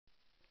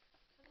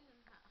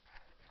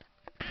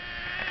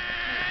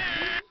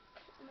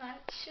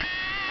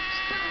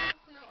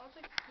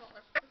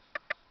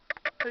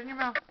it in your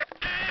mouth.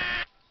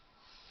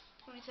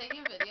 Are we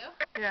taking a video?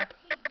 Yeah.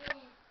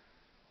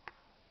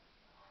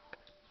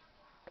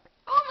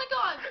 Oh my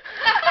god!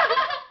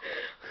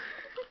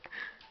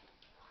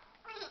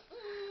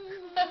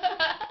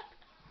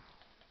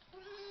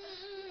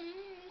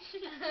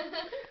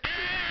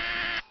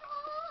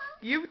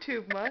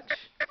 YouTube much?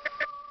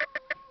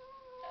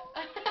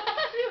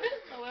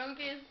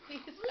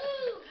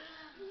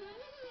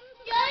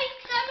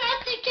 Yikes, I'm at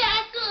the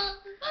castle!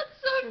 That's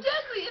so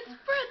deadly, it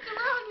spreads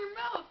around your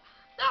mouth.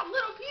 That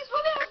little piece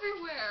went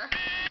everywhere.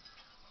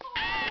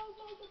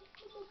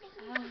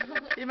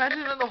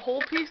 Imagine the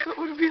whole piece, what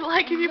would it be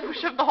like if you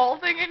push up the whole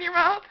thing in your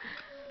mouth?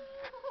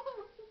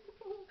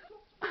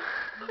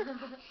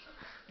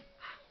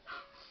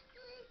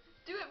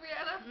 Do it,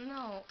 Brianna.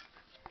 No.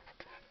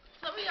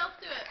 Somebody else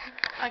do it.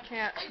 I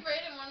can't. Hey,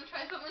 Brayden, want to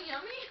try something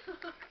yummy?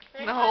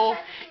 No.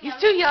 He's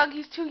too young.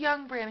 He's too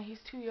young, Brianna. He's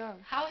too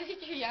young. How is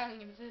it too young?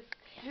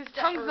 His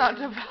tongue's not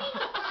developed.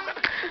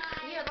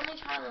 Here, let me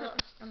try a little.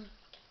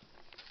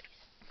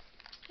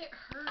 It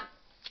hurts.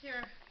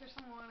 Here's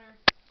some water.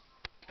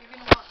 You're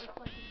going to want this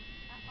like...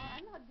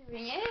 I'm not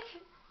doing it.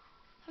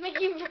 I'm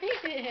making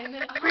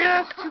Brayden.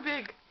 Brianna, that's too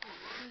big.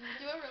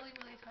 Do a really,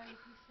 really tiny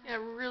piece. Yeah,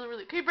 really,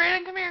 really. Okay,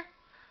 Brandon, come here.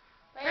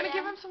 Brandon,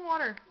 give him some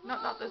water. No,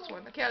 not this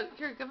one. Okay,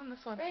 here, give him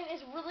this one. Brayden,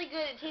 it's really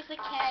good. It tastes like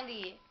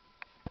candy.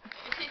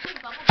 It tastes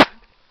like bubblegum.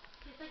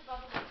 It tastes like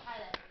bubblegum. Try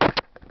that.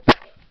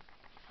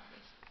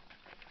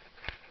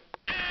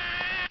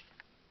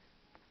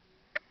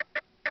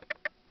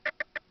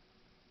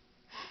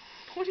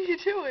 What are you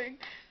doing?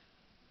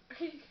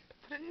 Put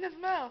it in his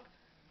mouth.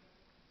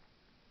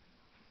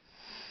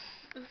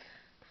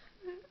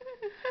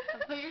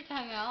 Put your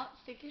tongue out.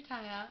 Stick your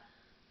tongue out.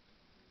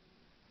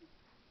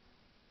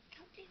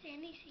 Don't taste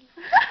anything.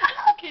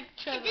 Good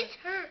job. It just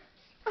hurts.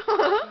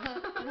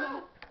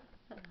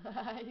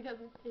 He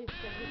doesn't taste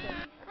anything.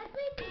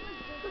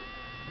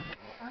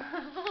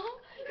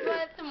 You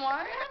want some more?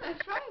 I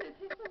tried it. It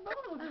tastes like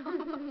bubblegum.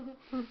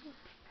 Want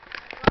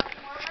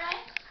more, Bray?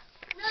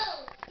 No,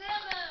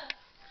 Grandma.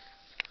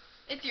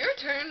 It's your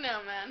turn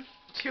now, man.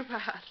 Too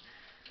bad.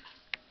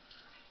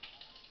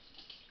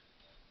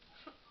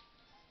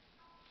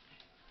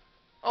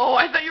 Oh,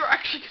 I thought you were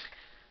actually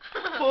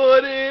gonna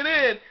put it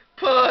in.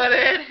 Put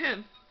it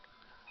in.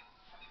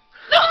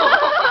 No!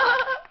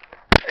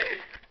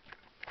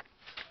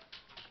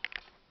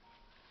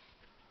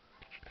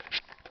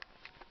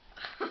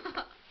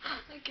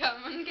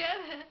 Come and get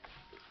it.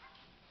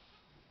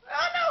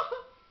 Oh no!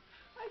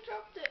 I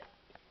dropped it.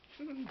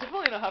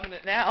 Definitely not having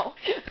it now.